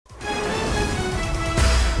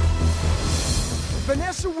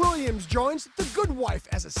Vanessa Williams joins The Good Wife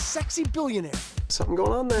as a sexy billionaire. Something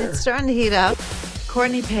going on there. It's starting to heat up.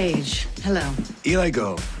 Courtney Page, hello. Eli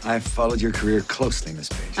Gold, I've followed your career closely, Miss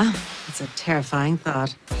Page. Oh, it's a terrifying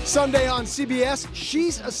thought. Sunday on CBS,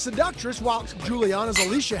 she's a seductress while Giuliana's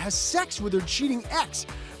Alicia has sex with her cheating ex.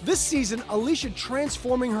 This season, Alicia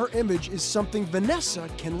transforming her image is something Vanessa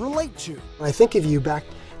can relate to. I think of you back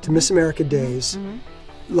to Miss America days,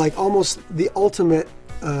 like almost the ultimate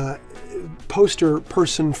poster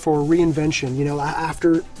person for reinvention, you know,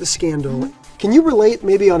 after the scandal. Can you relate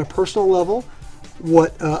maybe on a personal level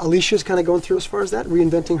what Alicia's kind of going through as far as that,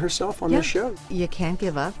 reinventing herself on this show? You can't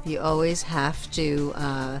give up. You always have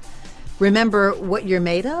to remember what you're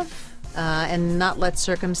made of and not let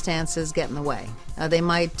circumstances get in the way. They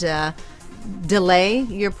might delay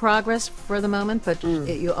your progress for the moment, but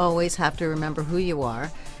you always have to remember who you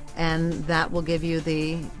are, and that will give you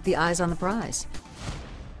the eyes on the prize.